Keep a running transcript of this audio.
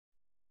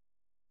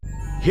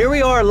Here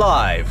we are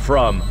live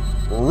from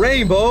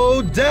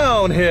Rainbow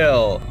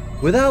Downhill.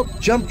 Without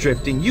jump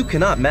drifting, you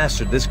cannot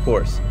master this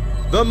course.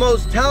 The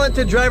most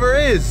talented driver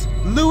is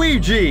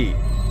Luigi.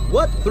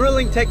 What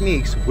thrilling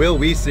techniques will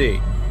we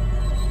see?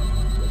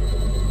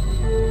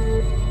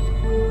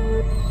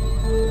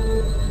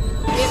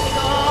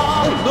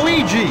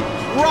 Luigi,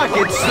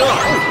 rocket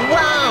start.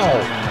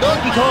 Wow!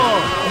 Donkey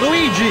Kong,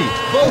 Luigi,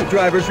 both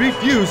drivers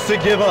refuse to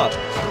give up.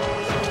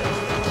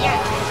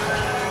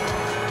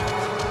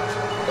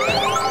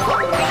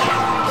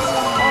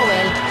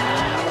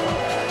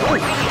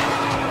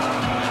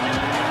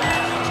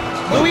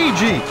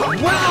 Luigi,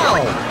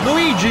 wow!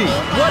 Luigi,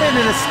 what an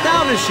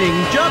astonishing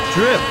jump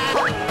trip!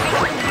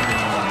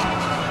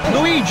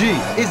 Luigi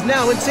is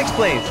now in 6th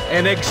place.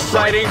 An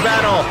exciting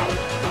battle.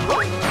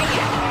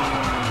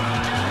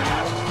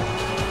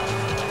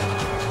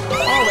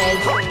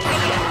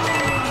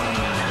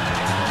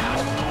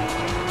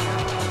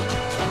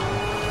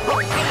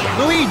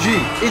 Luigi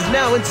is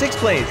now in 6th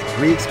place.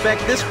 We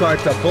expect this car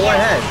to pull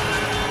ahead.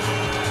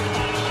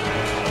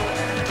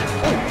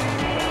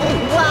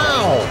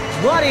 Wow!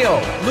 Mario,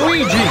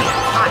 Luigi,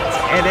 hot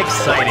and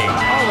exciting.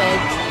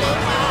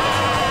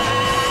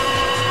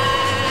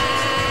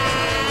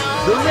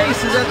 The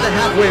race is at the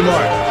halfway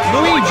mark.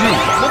 Luigi,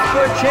 look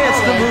for a chance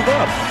to move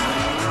up.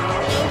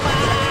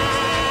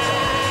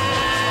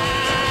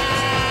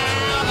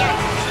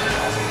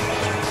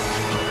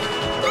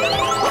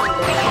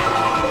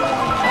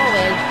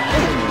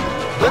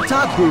 The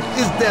top group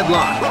is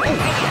deadlocked.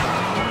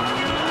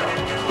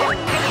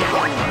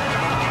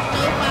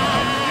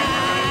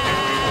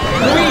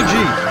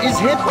 Luigi is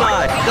hit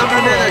by the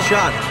banana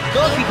shot.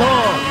 Donkey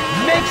Kong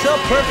makes a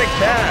perfect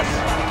pass.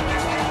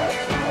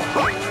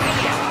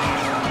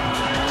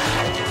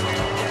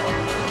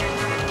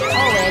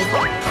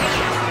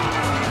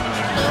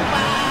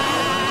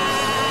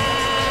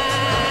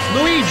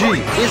 Luigi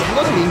is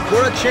looking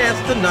for a chance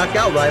to knock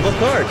out rival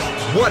karts.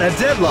 What a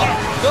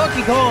deadlock!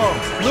 Donkey Kong,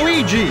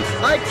 Luigi,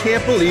 I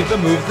can't believe the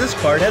moves this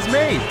kart has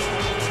made.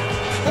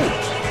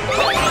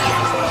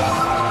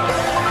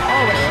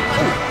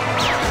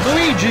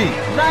 Luigi,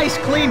 nice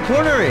clean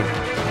cornering.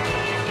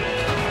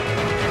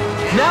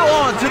 Now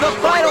on to the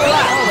final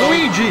lap.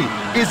 Luigi,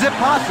 is it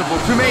possible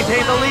to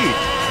maintain the lead?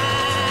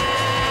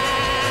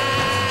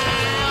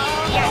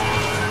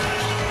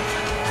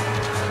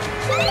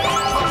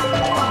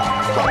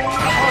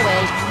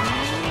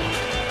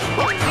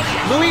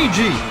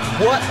 Luigi,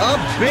 what a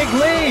big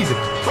lead!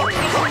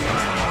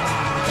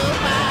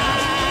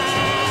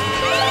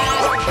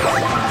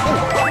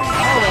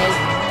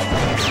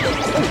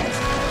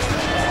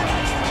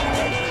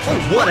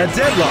 What a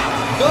deadlock!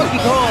 Donkey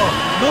Kong,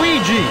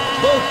 Luigi,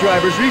 both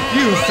drivers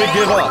refuse to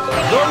give up.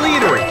 The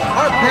leaders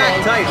are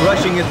packed tight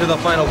rushing into the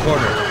final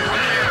corner.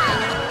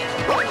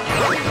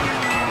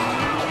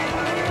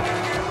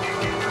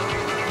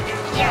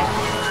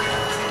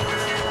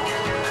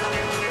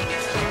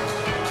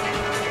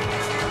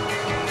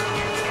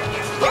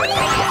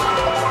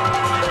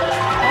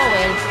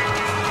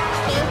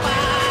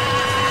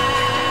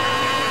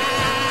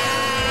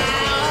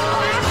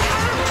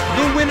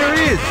 The winner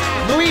is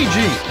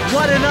Luigi.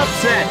 What an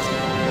upset!